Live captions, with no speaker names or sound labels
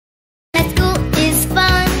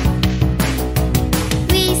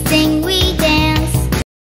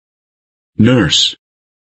Nurse.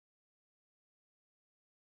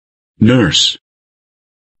 Nurse.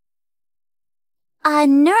 A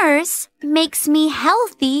nurse makes me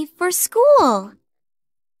healthy for school.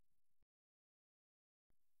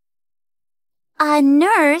 A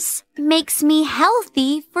nurse makes me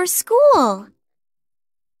healthy for school.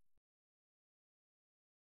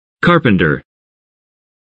 Carpenter.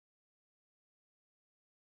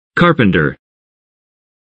 Carpenter.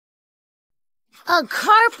 A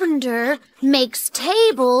carpenter makes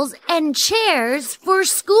tables and chairs for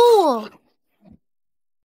school.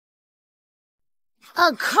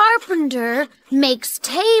 A carpenter makes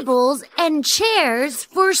tables and chairs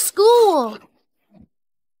for school.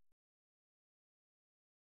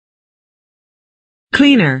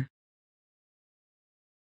 Cleaner.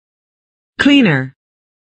 Cleaner.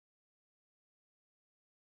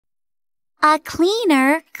 A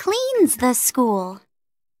cleaner cleans the school.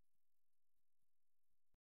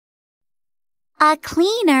 A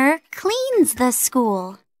cleaner cleans the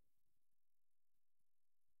school.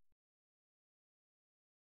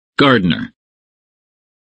 Gardener.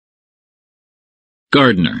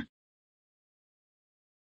 Gardener.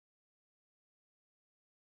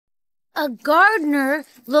 A gardener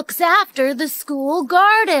looks after the school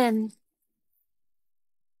garden.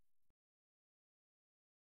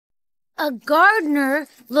 A gardener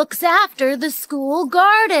looks after the school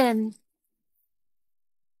garden.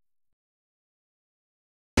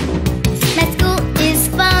 My school is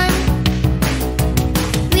fun.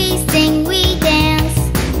 We sing, we dance.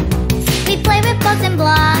 We play with balls and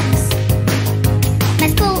blocks. My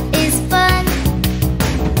school is fun.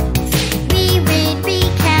 We read, we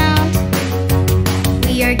count.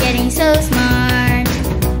 We are getting so smart.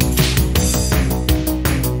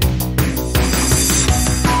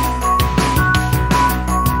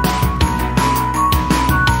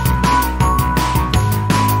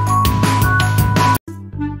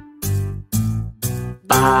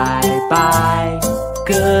 Bye bye,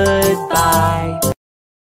 goodbye.